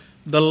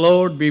The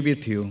Lord be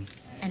with you.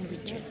 And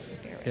with your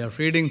spirit. A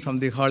reading from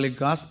the Holy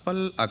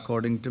Gospel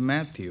according to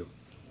Matthew.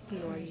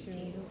 Glory to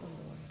you, O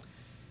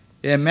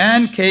Lord. A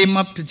man came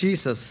up to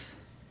Jesus,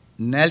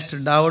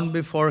 knelt down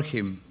before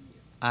him,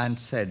 and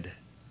said,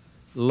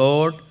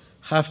 Lord,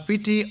 have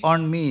pity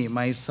on me,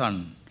 my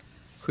son,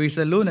 who is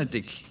a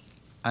lunatic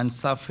and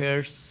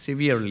suffers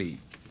severely.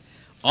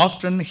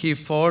 Often he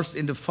falls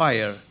into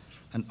fire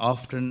and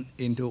often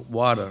into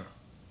water.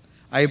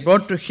 I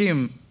brought to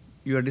him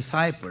your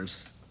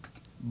disciples,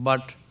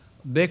 but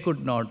they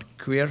could not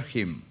cure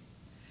him.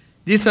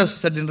 Jesus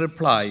said in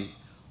reply,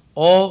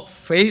 O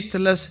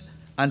faithless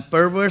and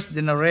perverse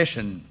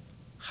generation,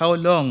 how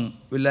long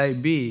will I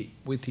be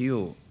with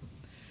you?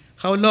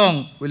 How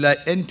long will I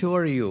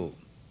endure you?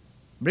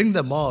 Bring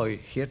the boy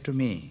here to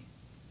me.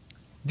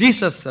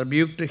 Jesus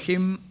rebuked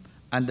him,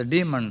 and the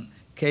demon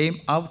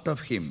came out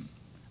of him,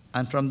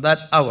 and from that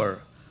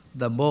hour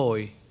the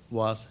boy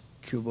was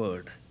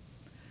cured.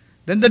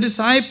 Then the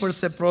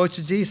disciples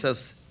approached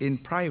Jesus in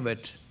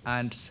private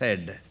and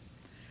said,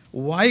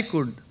 Why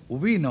could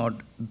we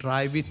not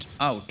drive it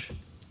out?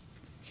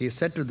 He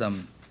said to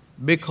them,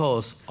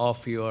 Because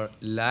of your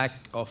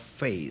lack of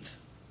faith.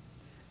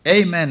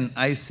 Amen,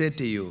 I say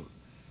to you,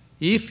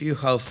 if you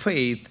have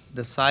faith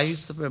the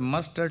size of a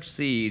mustard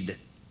seed,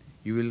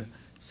 you will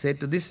say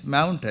to this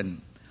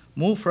mountain,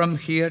 Move from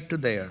here to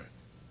there,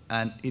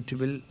 and it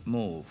will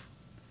move.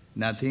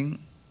 Nothing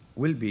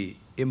will be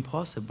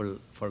impossible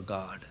for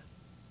God.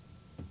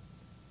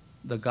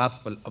 The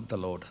Gospel of the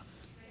Lord.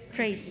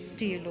 Praise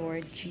to you,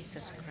 Lord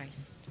Jesus Christ.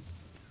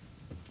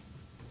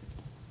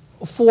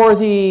 For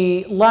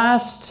the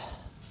last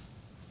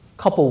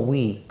couple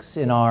weeks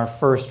in our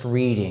first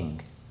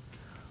reading,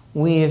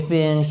 we have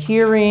been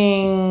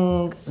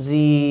hearing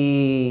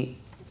the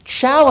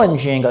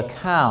challenging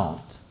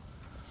account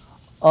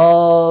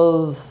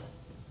of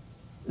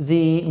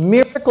the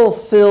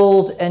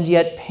miracle-filled and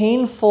yet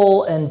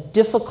painful and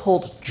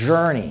difficult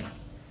journey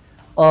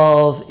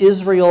of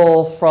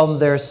Israel from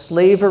their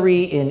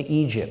slavery in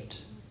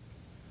Egypt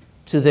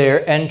to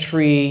their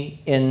entry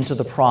into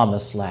the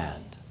Promised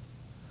Land.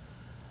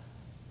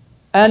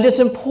 And it's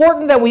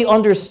important that we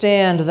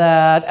understand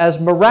that as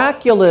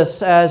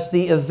miraculous as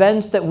the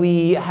events that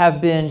we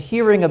have been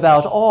hearing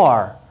about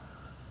are,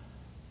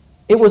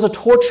 it was a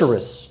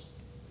torturous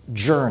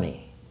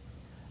journey.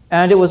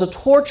 And it was a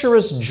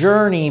torturous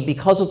journey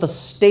because of the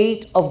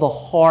state of the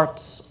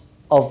hearts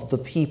of the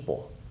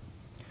people.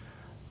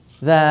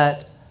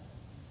 That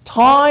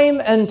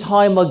time and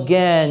time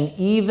again,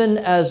 even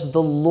as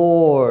the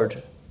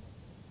Lord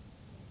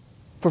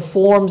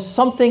performs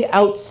something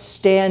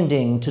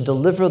outstanding to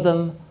deliver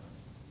them,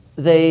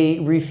 they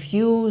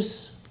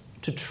refuse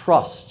to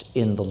trust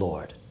in the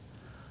Lord.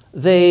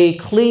 They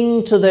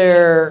cling to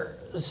their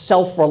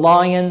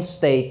self-reliance,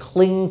 they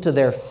cling to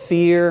their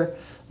fear,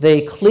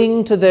 they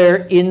cling to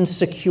their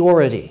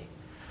insecurity.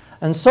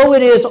 And so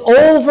it is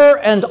over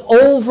and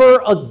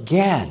over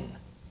again,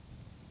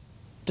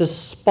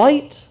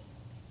 despite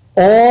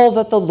all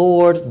that the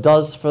Lord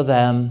does for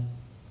them,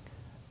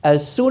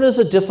 as soon as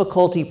a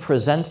difficulty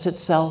presents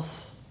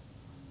itself,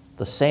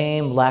 the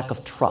same lack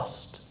of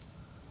trust,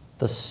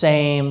 the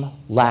same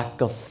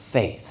lack of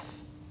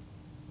faith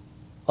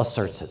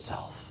asserts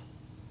itself.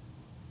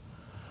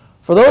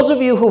 For those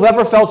of you who've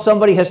ever felt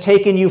somebody has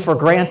taken you for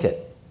granted,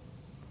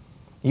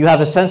 you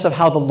have a sense of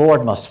how the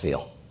Lord must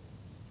feel.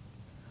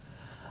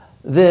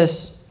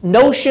 This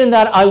notion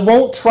that I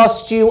won't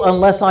trust you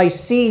unless I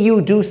see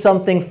you do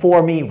something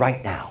for me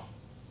right now.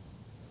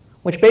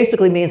 Which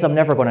basically means I'm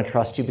never going to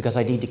trust you because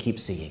I need to keep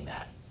seeing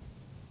that.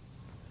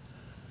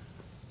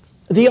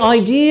 The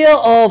idea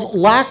of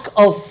lack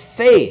of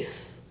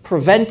faith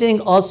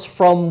preventing us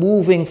from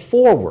moving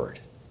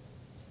forward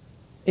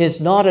is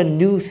not a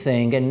new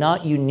thing and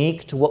not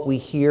unique to what we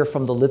hear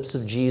from the lips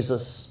of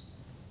Jesus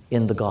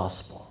in the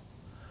gospel.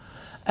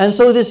 And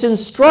so this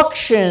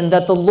instruction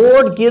that the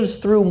Lord gives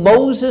through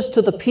Moses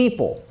to the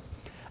people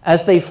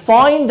as they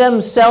find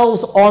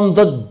themselves on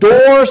the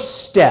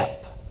doorstep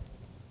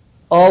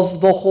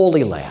of the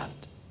Holy Land.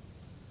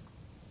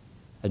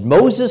 And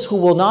Moses, who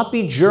will not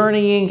be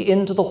journeying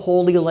into the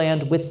Holy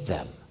Land with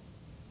them,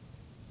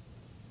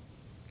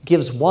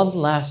 gives one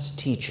last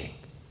teaching.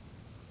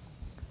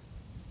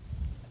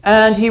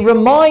 And he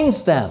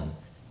reminds them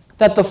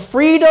that the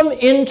freedom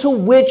into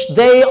which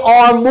they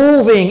are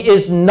moving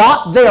is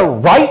not their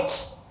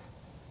right,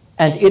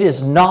 and it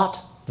is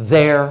not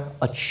their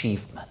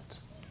achievement.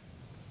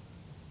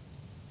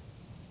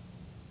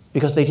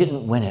 Because they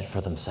didn't win it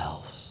for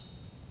themselves.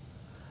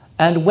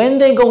 And when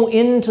they go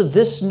into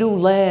this new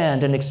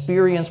land and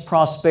experience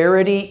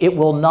prosperity, it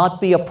will not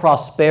be a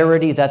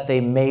prosperity that they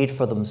made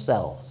for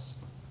themselves,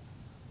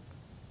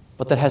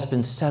 but that has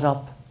been set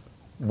up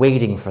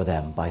waiting for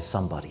them by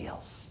somebody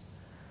else.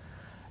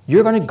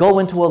 You're going to go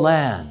into a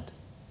land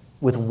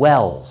with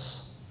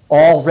wells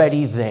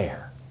already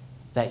there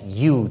that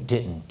you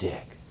didn't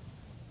dig,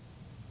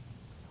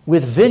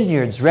 with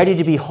vineyards ready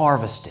to be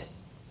harvested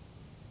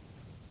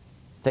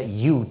that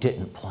you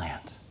didn't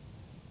plant.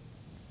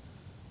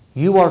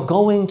 You are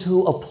going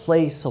to a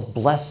place of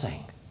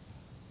blessing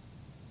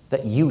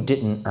that you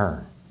didn't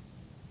earn,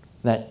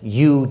 that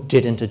you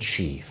didn't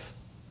achieve,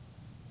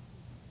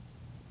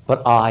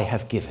 but I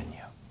have given you.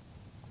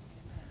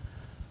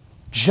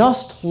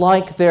 Just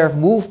like their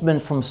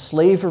movement from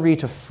slavery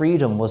to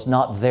freedom was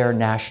not their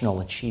national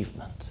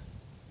achievement.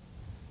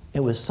 It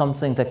was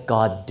something that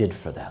God did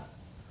for them.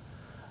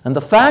 And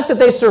the fact that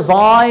they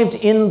survived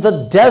in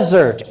the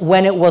desert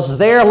when it was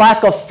their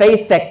lack of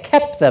faith that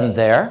kept them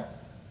there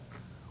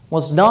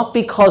was not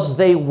because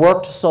they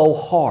worked so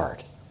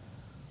hard,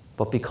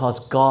 but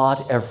because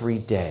God every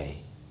day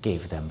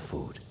gave them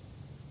food.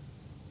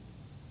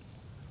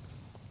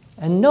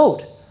 And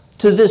note,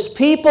 to this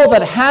people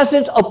that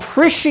hasn't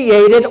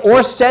appreciated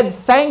or said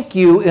thank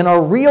you in a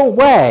real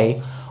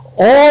way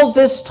all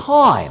this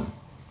time,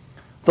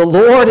 the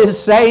Lord is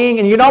saying,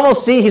 and you'd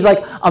almost see, he's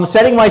like, I'm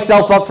setting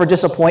myself up for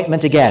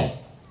disappointment again.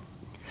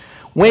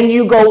 When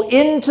you go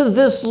into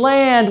this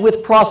land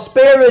with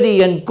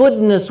prosperity and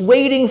goodness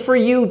waiting for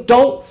you,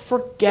 don't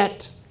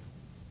forget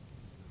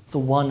the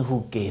one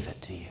who gave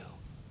it to you.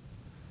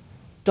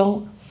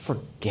 Don't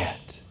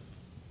forget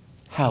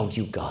how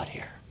you got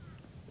here,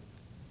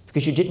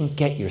 because you didn't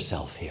get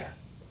yourself here.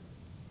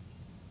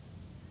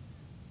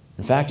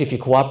 In fact, if you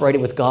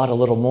cooperated with God a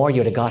little more,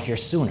 you'd have got here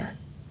sooner.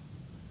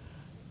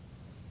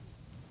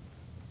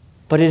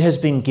 But it has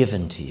been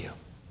given to you.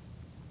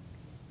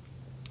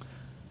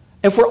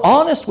 If we're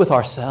honest with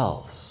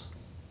ourselves,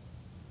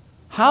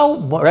 how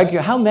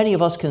many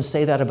of us can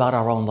say that about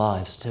our own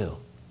lives too?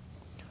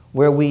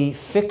 Where we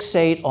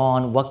fixate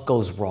on what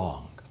goes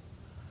wrong,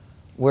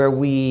 where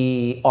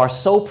we are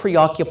so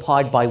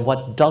preoccupied by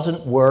what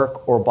doesn't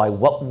work or by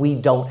what we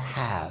don't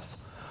have,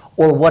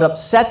 or what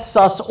upsets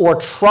us or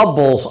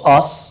troubles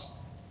us,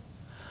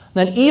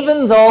 then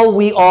even though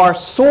we are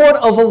sort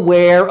of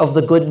aware of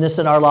the goodness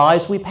in our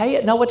lives, we pay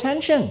it no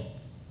attention.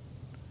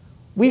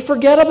 We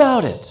forget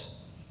about it.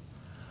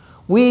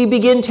 We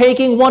begin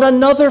taking one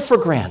another for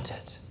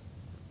granted.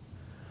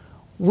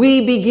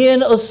 We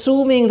begin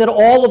assuming that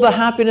all of the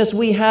happiness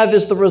we have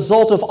is the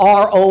result of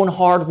our own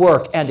hard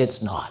work, and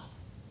it's not.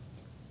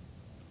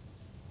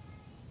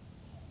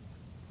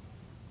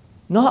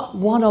 Not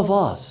one of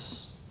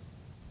us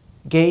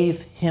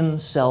gave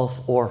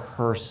himself or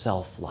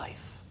herself life.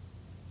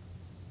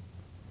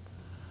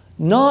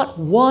 Not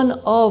one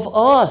of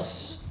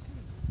us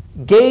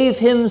gave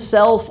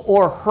himself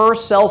or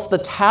herself the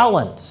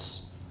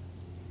talents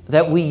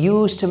that we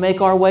use to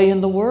make our way in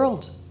the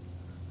world.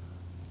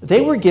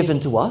 They were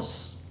given to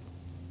us.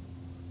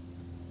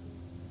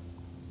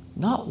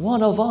 Not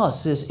one of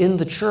us is in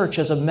the church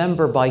as a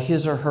member by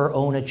his or her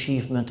own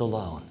achievement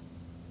alone.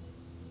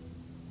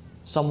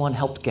 Someone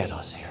helped get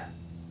us here.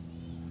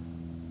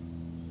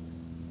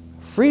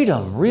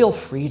 Freedom, real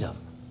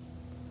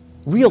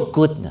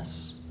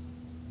goodness,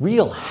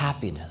 real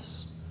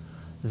happiness.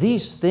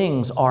 These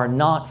things are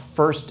not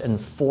first and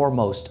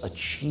foremost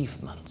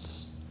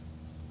achievements.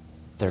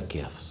 They're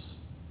gifts.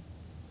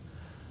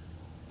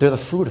 They're the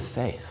fruit of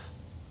faith.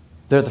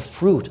 They're the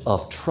fruit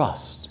of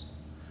trust.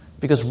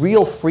 Because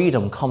real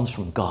freedom comes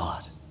from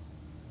God.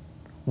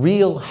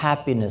 Real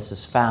happiness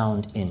is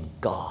found in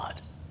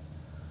God.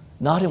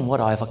 Not in what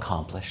I've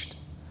accomplished,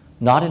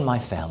 not in my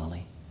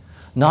family,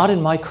 not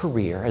in my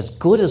career, as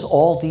good as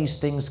all these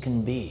things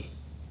can be.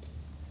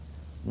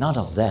 None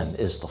of them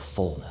is the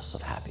fullness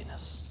of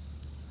happiness.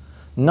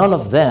 None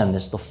of them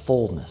is the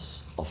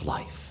fullness of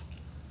life.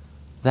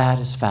 That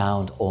is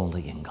found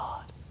only in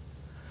God.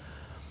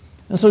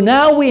 And so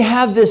now we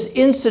have this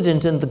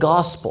incident in the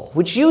gospel,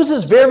 which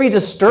uses very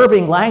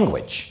disturbing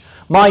language.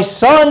 My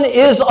son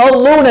is a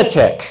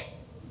lunatic.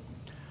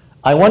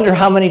 I wonder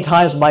how many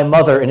times my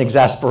mother, in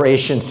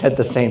exasperation, said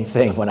the same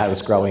thing when I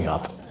was growing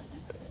up.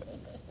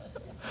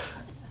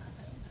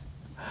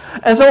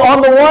 And so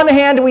on the one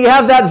hand, we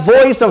have that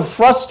voice of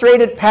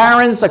frustrated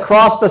parents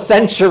across the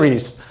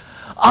centuries.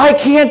 I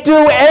can't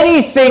do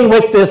anything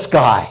with this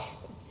guy.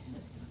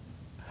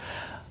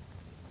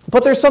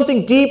 But there's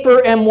something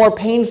deeper and more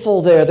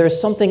painful there. There's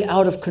something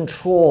out of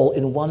control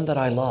in one that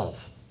I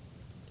love.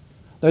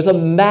 There's a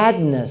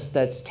madness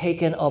that's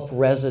taken up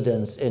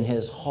residence in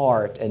his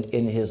heart and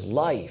in his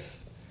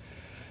life.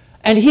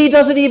 And he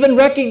doesn't even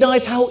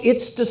recognize how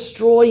it's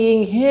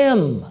destroying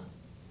him.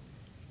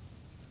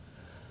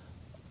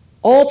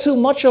 All too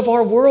much of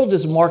our world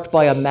is marked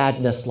by a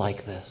madness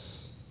like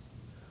this.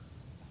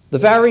 The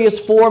various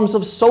forms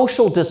of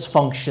social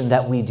dysfunction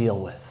that we deal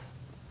with.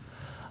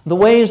 The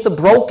ways the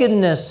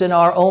brokenness in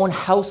our own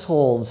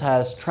households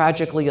has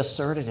tragically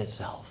asserted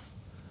itself.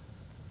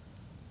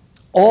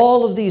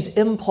 All of these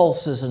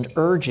impulses and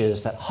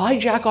urges that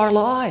hijack our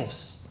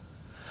lives,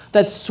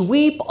 that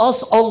sweep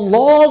us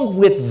along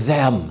with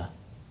them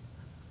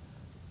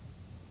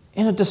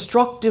in a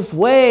destructive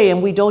way,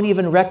 and we don't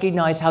even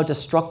recognize how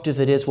destructive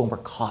it is when we're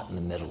caught in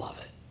the middle of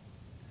it.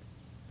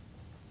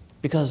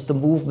 Because the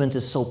movement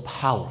is so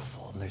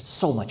powerful and there's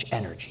so much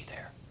energy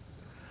there.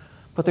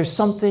 But there's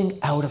something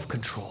out of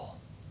control.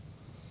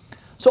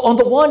 So on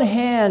the one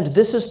hand,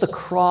 this is the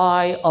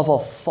cry of a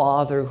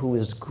father who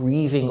is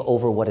grieving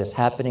over what is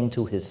happening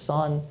to his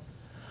son.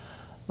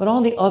 But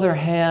on the other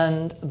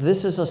hand,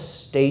 this is a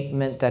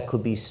statement that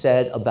could be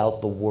said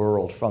about the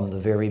world from the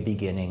very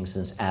beginning,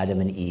 since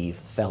Adam and Eve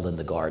fell in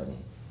the garden.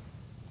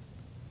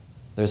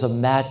 There's a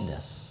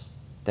madness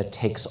that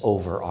takes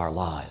over our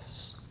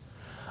lives.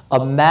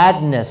 A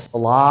madness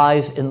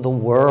alive in the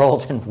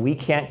world, and we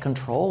can't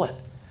control it.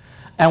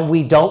 And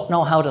we don't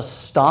know how to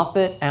stop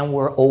it, and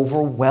we're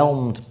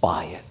overwhelmed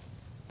by it.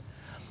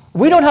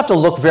 We don't have to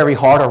look very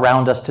hard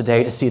around us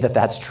today to see that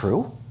that's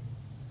true.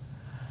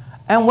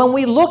 And when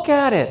we look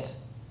at it,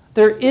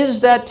 there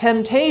is that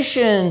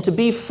temptation to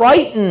be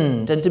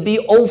frightened and to be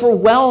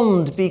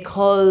overwhelmed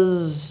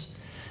because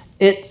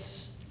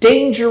it's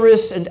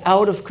dangerous and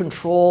out of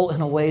control in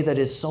a way that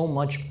is so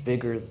much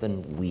bigger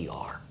than we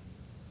are.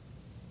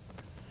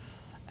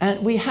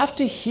 And we have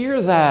to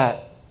hear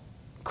that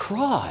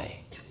cry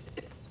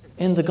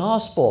in the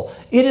gospel.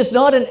 It is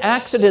not an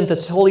accident that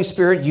the Holy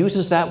Spirit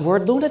uses that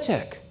word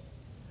lunatic,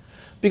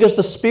 because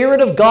the Spirit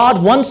of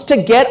God wants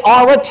to get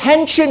our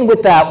attention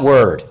with that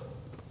word.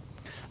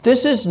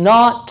 This is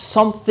not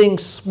something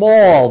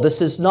small.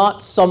 This is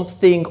not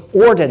something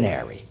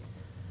ordinary.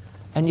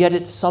 And yet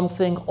it's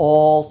something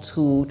all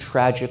too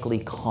tragically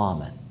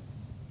common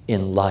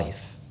in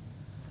life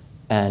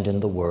and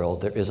in the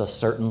world. There is a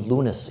certain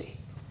lunacy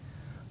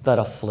that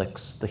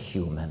afflicts the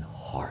human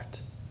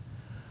heart.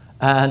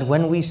 And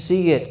when we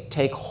see it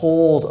take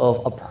hold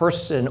of a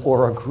person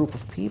or a group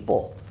of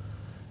people,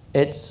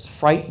 it's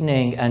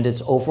frightening and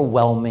it's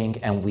overwhelming,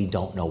 and we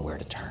don't know where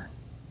to turn.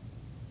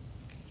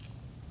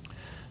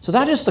 So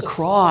that is the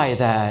cry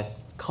that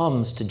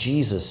comes to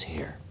Jesus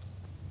here.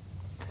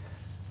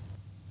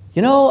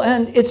 You know,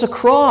 and it's a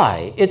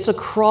cry. It's a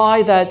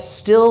cry that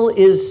still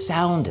is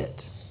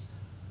sounded.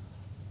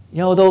 You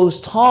know,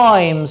 those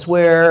times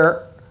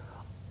where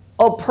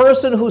a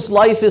person whose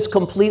life is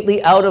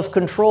completely out of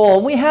control,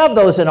 and we have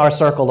those in our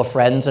circle of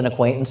friends and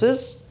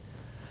acquaintances,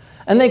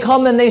 and they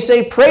come and they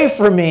say, "Pray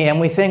for me," and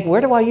we think, where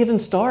do I even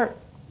start?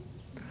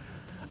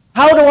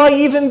 How do I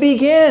even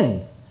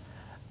begin?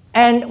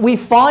 And we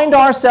find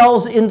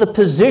ourselves in the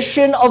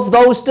position of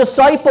those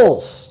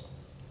disciples.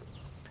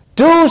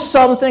 Do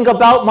something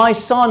about my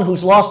son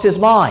who's lost his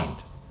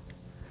mind.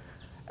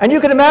 And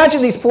you can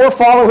imagine these poor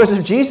followers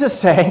of Jesus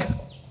saying,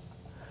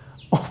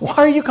 "Why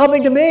are you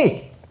coming to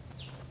me?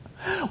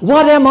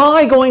 What am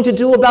I going to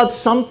do about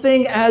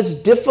something as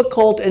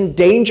difficult and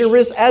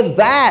dangerous as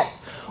that?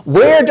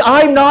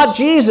 I'm not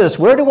Jesus.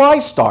 Where do I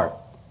start?"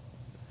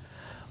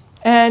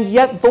 And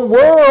yet the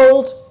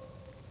world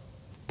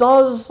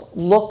does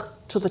look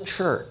to the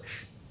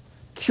church.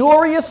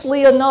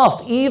 Curiously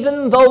enough,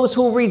 even those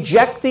who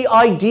reject the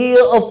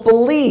idea of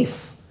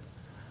belief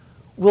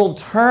will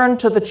turn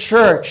to the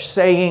church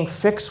saying,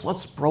 "Fix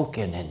what's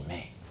broken in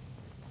me."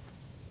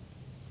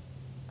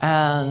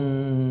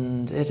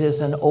 And it is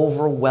an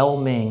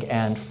overwhelming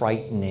and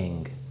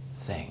frightening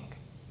thing.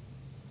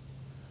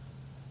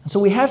 And so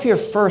we have here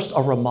first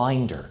a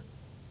reminder.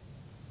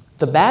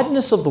 The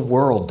madness of the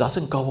world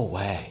doesn't go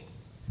away.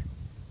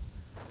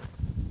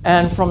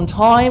 And from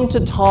time to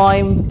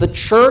time, the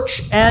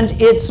church and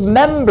its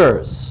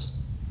members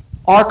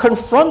are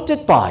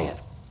confronted by it.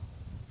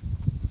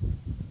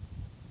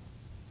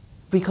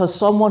 Because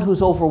someone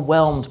who's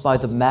overwhelmed by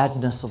the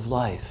madness of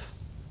life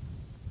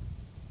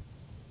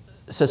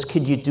says,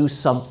 "Can you do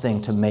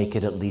something to make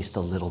it at least a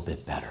little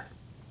bit better?"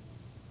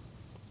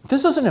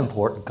 This is an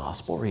important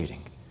gospel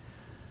reading.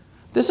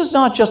 This is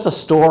not just a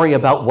story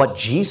about what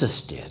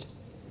Jesus did.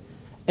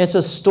 It's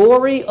a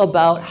story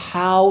about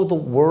how the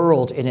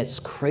world in its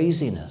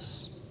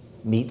craziness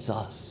meets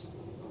us.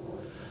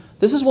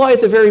 This is why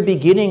at the very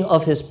beginning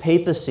of his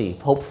papacy,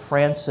 Pope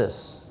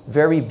Francis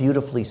very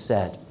beautifully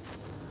said,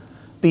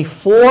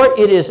 "Before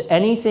it is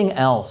anything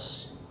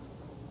else,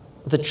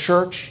 the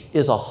church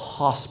is a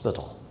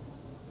hospital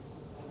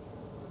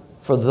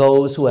for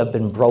those who have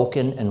been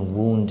broken and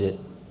wounded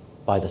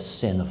by the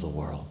sin of the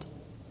world."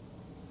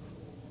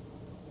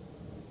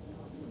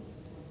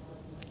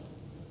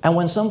 And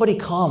when somebody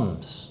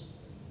comes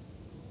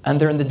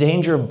and they're in the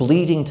danger of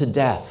bleeding to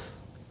death,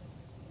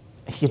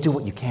 you do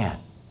what you can.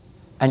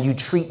 And you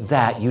treat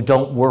that. You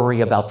don't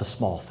worry about the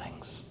small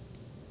things.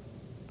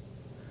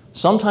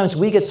 Sometimes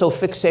we get so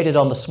fixated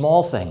on the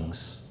small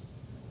things,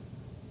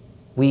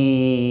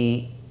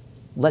 we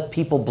let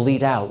people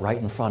bleed out right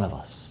in front of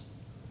us,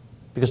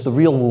 because the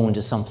real wound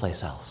is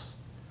someplace else.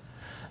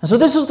 And so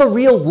this is the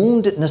real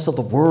woundedness of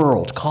the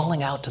world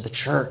calling out to the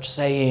church,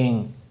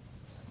 saying,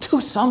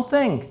 "Do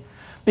something,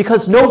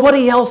 because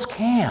nobody else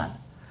can."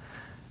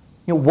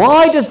 You know,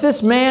 why does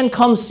this man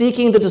come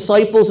seeking the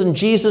disciples and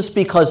Jesus?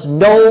 Because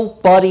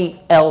nobody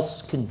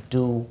else can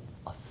do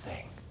a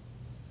thing.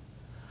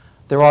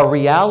 There are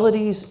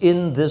realities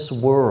in this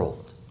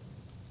world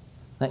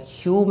that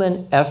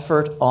human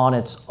effort on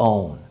its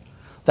own,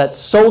 that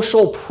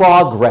social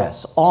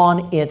progress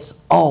on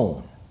its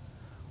own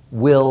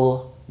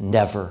will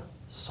never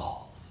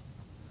solve.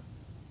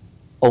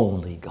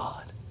 Only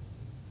God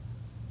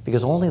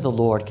Because only the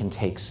Lord can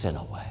take sin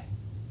away.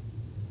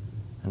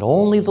 And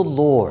only the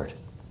Lord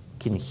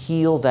can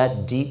heal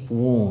that deep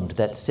wound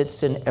that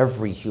sits in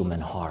every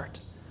human heart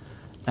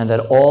and that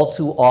all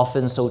too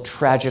often so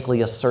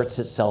tragically asserts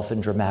itself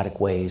in dramatic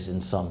ways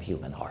in some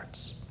human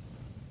hearts.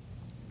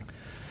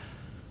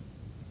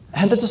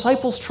 And the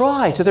disciples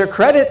tried. To their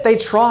credit, they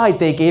tried.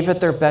 They gave it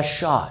their best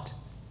shot.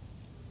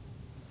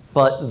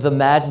 But the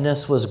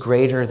madness was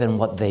greater than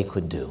what they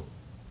could do.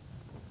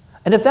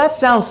 And if that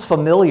sounds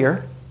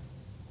familiar,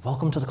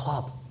 welcome to the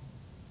club.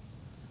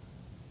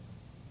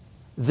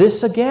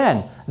 This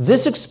again,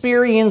 this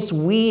experience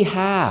we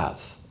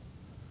have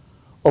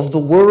of the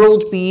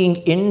world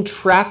being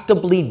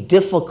intractably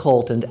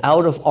difficult and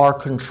out of our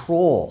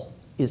control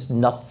is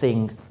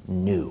nothing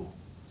new.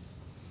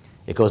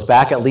 It goes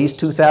back at least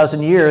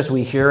 2,000 years.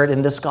 We hear it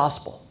in this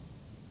gospel.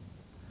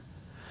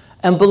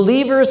 And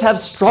believers have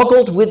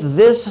struggled with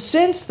this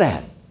since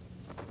then.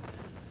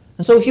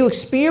 And so if you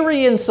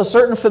experience a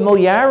certain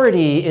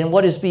familiarity in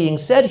what is being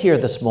said here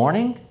this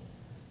morning,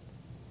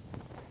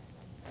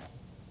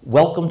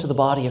 welcome to the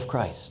body of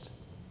Christ.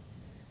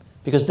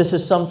 Because this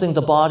is something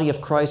the body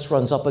of Christ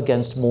runs up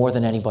against more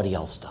than anybody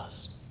else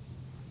does.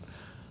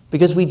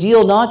 Because we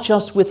deal not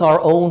just with our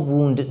own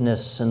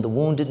woundedness and the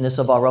woundedness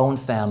of our own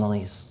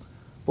families,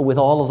 but with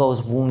all of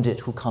those wounded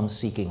who come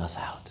seeking us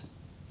out.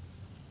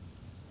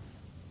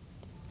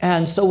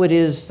 And so it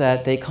is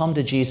that they come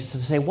to Jesus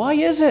and say, why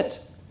is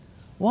it?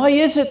 Why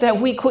is it that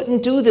we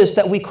couldn't do this,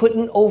 that we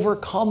couldn't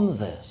overcome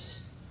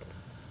this?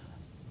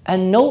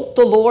 And note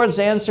the Lord's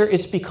answer,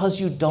 it's because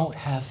you don't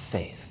have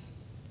faith.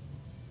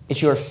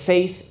 It's your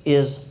faith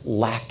is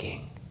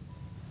lacking.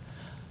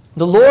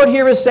 The Lord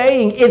here is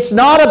saying, it's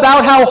not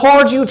about how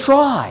hard you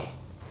try.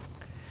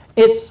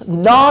 It's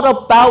not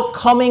about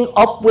coming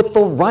up with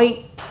the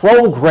right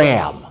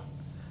program.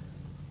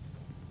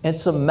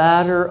 It's a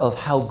matter of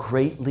how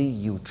greatly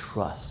you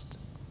trust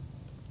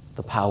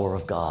the power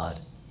of God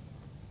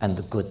and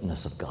the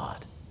goodness of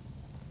God.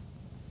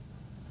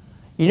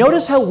 You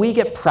notice how we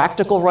get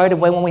practical right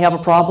away when we have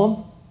a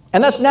problem?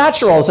 And that's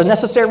natural, it's a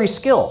necessary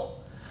skill.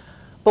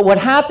 But what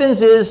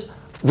happens is,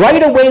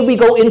 right away we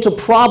go into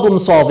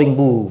problem-solving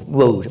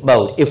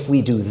mode. If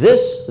we do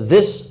this,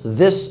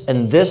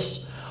 and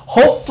this,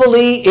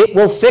 hopefully it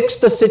will fix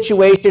the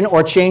situation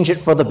or change it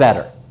for the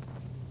better.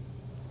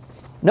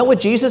 Know what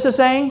Jesus is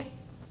saying?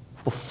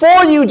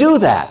 Before you do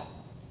that,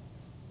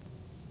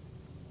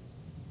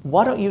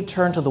 why don't you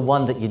turn to the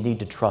one that you need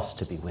to trust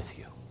to be with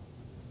you?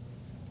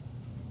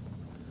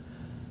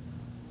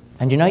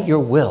 And unite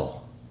your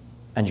will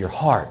and your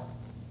heart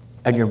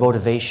and your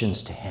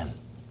motivations to him.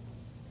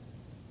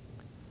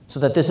 So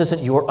that this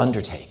isn't your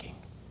undertaking.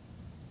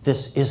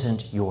 This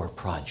isn't your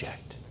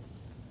project.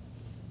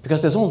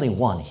 Because there's only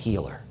one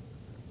healer.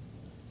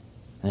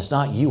 And it's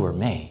not you or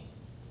me.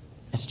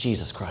 It's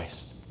Jesus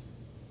Christ.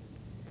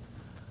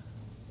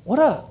 What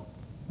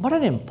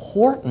an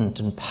important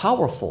and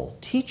powerful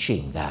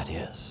teaching that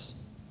is.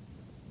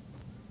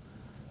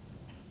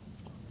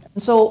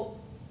 And so,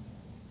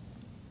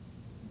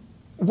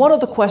 one of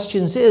the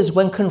questions is,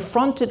 when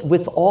confronted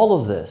with all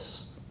of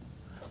this,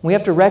 we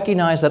have to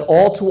recognize that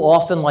all too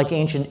often, like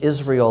ancient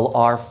Israel,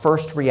 our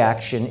first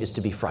reaction is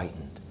to be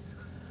frightened,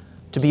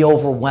 to be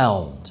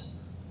overwhelmed,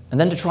 and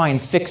then to try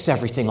and fix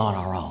everything on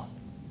our own.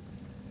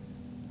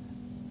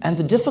 And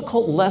the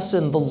difficult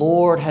lesson the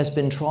Lord has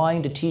been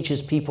trying to teach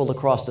his people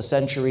across the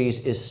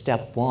centuries is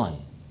step one,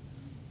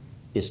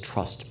 is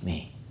trust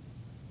me.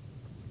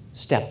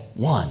 Step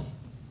one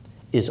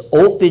is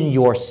open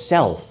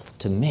yourself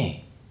to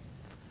me.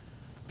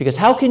 Because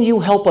how can you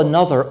help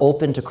another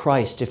open to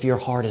Christ if your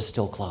heart is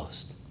still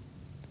closed?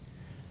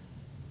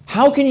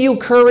 How can you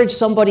encourage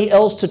somebody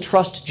else to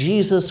trust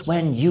Jesus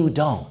when you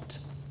don't?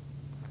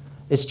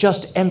 It's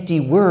just empty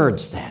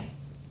words then.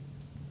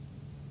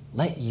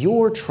 Let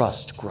your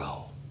trust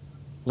grow.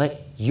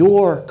 Let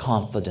your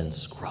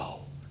confidence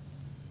grow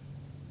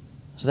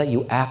so that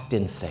you act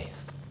in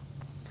faith.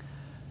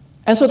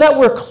 And so that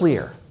we're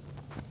clear.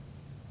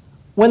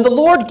 When the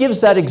Lord gives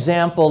that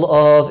example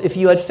of if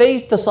you had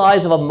faith the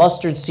size of a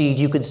mustard seed,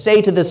 you could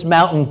say to this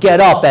mountain,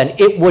 get up, and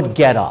it would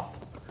get up.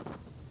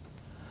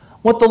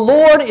 What the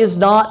Lord is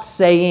not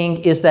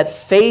saying is that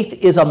faith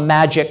is a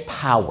magic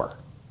power.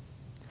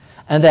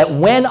 And that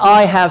when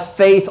I have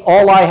faith,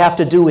 all I have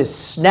to do is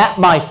snap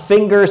my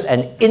fingers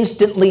and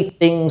instantly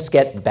things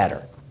get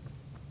better.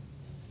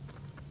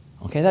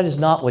 Okay, that is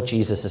not what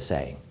Jesus is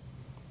saying.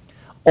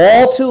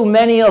 All too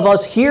many of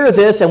us hear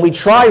this and we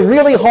try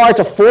really hard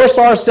to force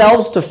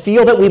ourselves to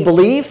feel that we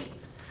believe.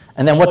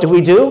 And then what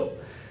do?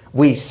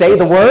 We say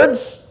the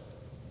words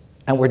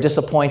and we're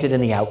disappointed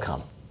in the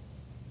outcome.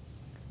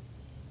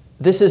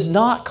 This is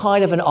not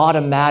kind of an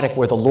automatic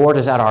where the Lord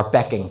is at our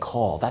beck and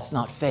call. That's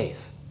not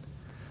faith.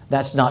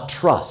 That's not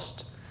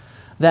trust.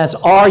 That's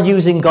our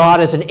using God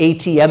as an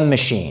ATM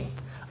machine.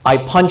 I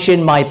punch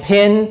in my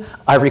PIN,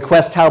 I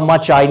request how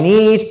much I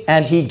need,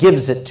 and he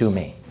gives it to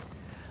me.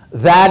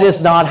 That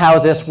is not how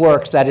this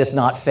works. That is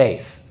not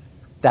faith.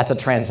 That's a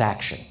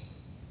transaction.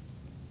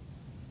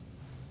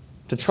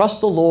 To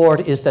trust the Lord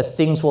is that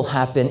things will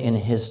happen in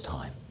His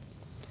time.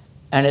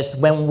 And it's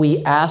when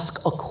we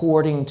ask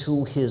according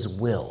to His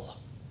will,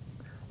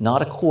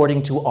 not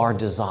according to our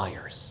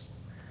desires.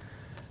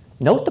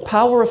 Note the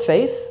power of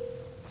faith.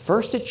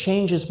 First, it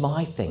changes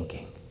my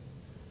thinking.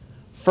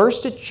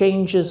 First, it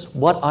changes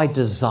what I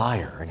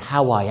desire and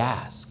how I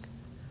ask.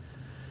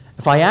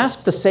 If I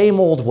ask the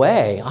same old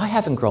way, I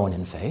haven't grown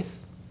in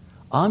faith.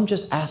 I'm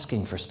just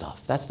asking for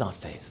stuff. That's not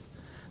faith.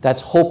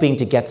 That's hoping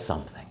to get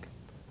something.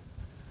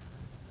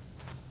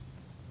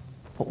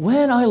 But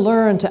when I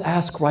learn to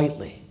ask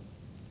rightly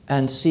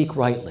and seek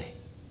rightly,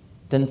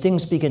 then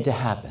things begin to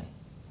happen.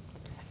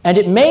 And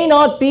it may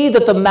not be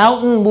that the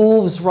mountain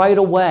moves right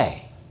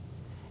away.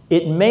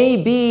 It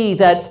may be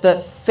that the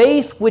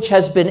faith which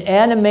has been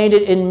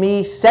animated in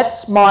me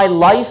sets my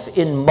life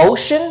in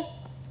motion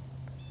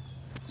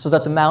so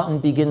that the mountain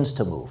begins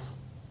to move.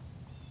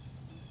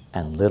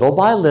 And little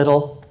by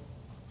little,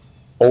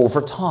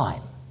 over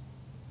time,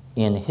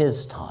 in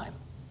His time,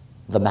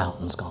 the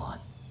mountain's gone.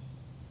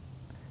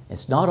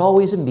 It's not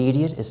always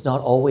immediate. It's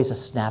not always a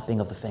snapping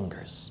of the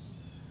fingers.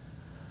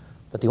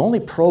 But the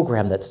only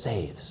program that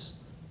saves,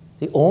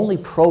 the only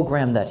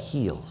program that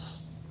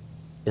heals,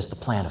 is the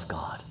plan of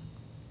God.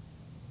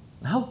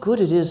 And how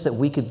good it is that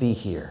we could be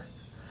here,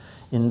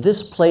 in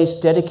this place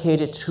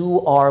dedicated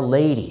to Our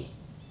Lady,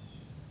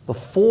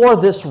 before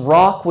this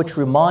rock which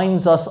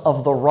reminds us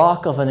of the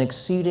rock of an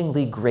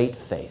exceedingly great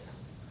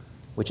faith,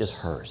 which is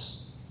hers.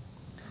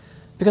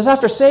 Because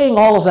after saying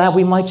all of that,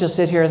 we might just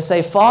sit here and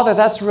say, Father,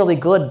 that's really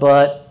good,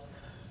 but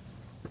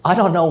I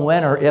don't know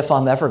when or if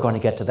I'm ever going to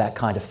get to that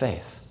kind of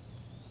faith.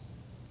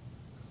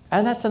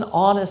 And that's an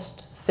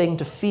honest thing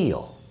to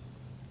feel,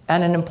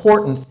 and an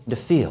important thing to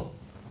feel.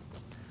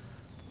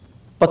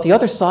 But the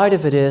other side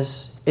of it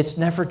is, it's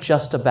never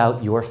just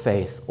about your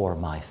faith or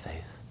my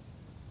faith.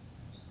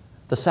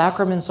 The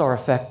sacraments are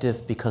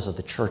effective because of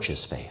the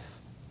church's faith,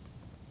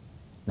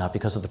 not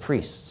because of the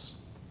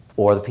priests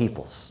or the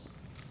people's,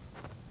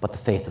 but the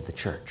faith of the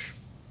church.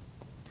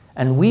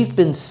 And we've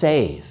been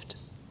saved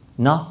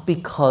not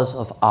because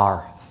of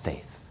our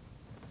faith.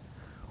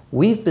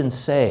 We've been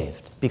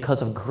saved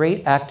because of a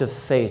great act of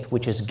faith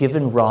which has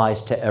given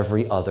rise to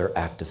every other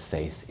act of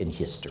faith in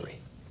history.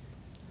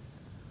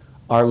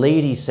 Our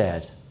Lady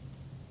said,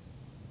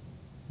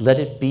 "Let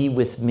it be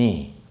with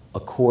me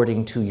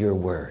according to your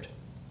word."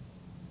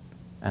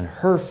 And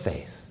her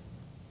faith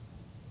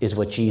is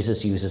what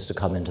Jesus uses to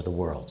come into the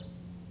world,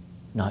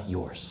 not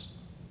yours.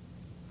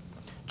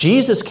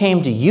 Jesus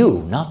came to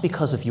you not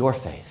because of your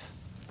faith,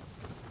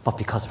 but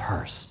because of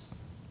hers.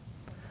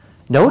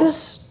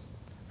 Notice,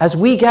 as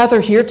we gather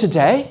here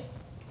today,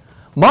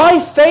 my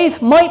faith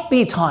might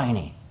be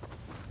tiny.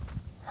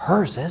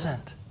 Hers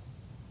isn't.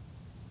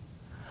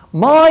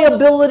 My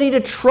ability to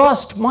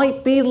trust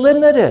might be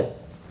limited.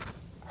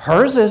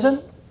 Hers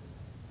isn't.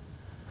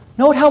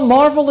 Note how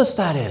marvelous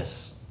that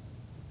is.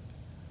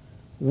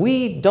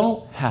 We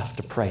don't have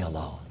to pray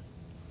alone.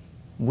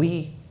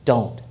 We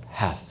don't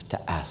have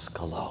to ask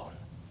alone.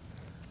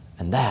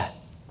 And that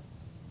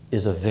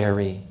is a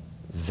very,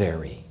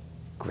 very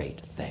great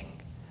thing.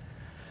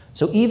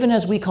 So even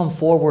as we come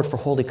forward for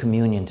Holy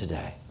Communion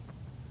today,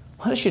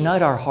 let us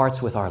unite our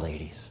hearts with Our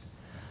Lady's.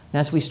 And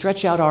as we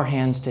stretch out our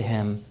hands to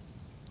Him,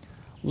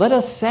 let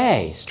us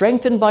say,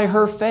 strengthened by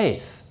her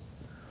faith,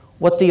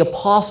 what the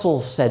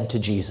apostles said to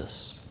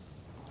Jesus: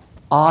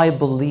 "I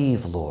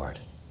believe, Lord.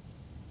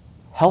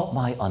 Help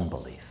my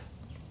unbelief.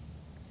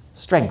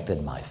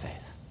 Strengthen my faith."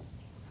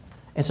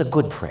 It's a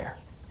good prayer,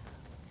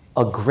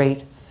 a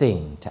great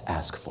thing to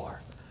ask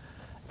for.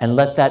 And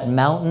let that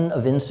mountain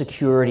of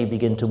insecurity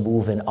begin to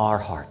move in our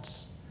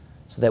hearts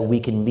so that we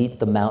can meet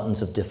the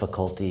mountains of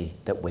difficulty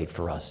that wait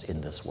for us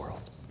in this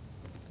world.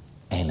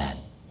 Amen.